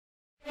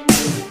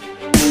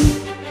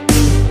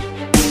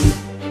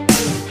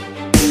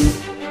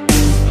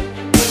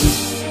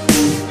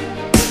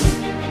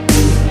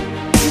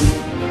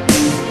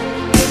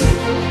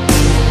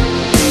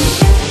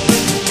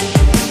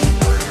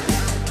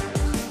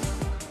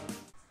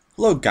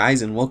Hello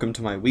guys and welcome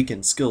to my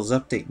weekend skills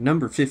update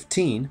number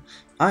 15.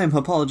 I am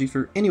Hopology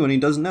for anyone who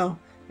doesn't know,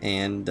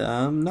 and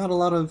not a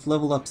lot of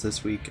level ups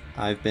this week.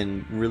 I've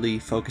been really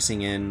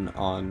focusing in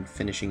on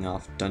finishing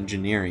off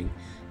Dungeoneering,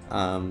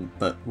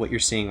 but what you're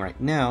seeing right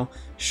now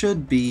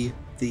should be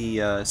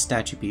the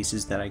statue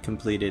pieces that I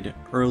completed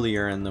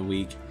earlier in the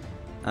week.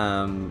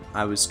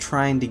 I was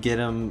trying to get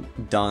them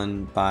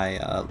done by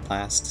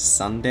last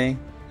Sunday,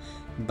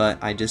 but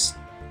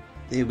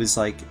it was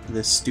like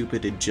the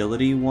stupid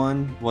agility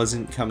one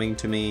wasn't coming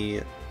to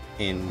me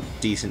in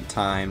decent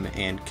time,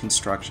 and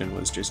construction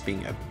was just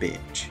being a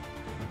bitch.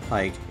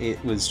 Like,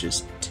 it was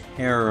just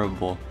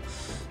terrible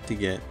to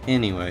get.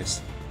 Anyways,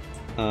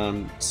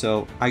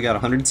 so I got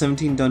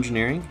 117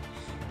 Dungeoneering,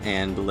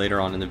 and later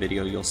on in the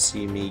video you'll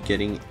see me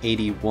getting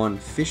 81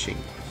 fishing.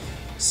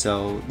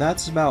 So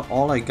that's about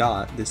all I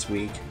got this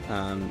week.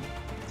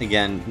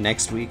 Again,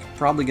 next week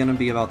probably gonna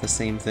be about the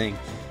same thing.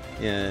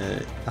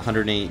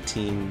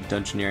 118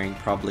 Dungeoneering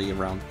probably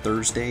around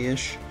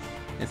Thursday-ish,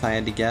 if I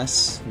had to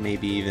guess.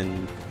 Maybe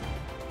even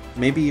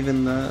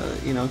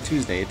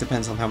Tuesday. It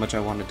depends on how much I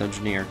want to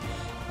Dungeoneer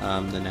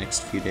the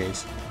next few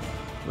days,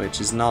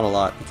 which is not a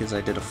lot because I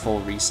did a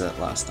full reset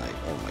last night.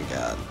 Oh my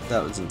god,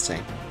 that was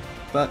insane.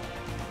 But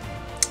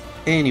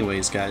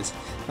anyways, guys,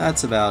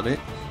 that's about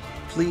it.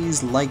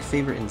 Please like,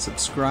 favorite, and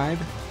subscribe.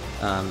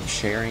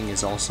 Sharing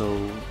is also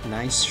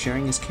nice.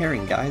 Sharing is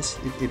caring, guys.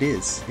 It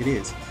is.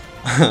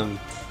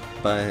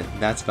 But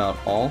that's about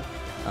all.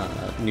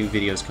 New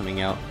videos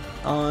coming out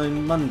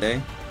on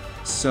Monday,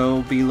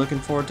 so be looking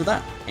forward to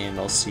that, and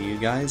I'll see you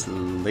guys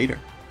later.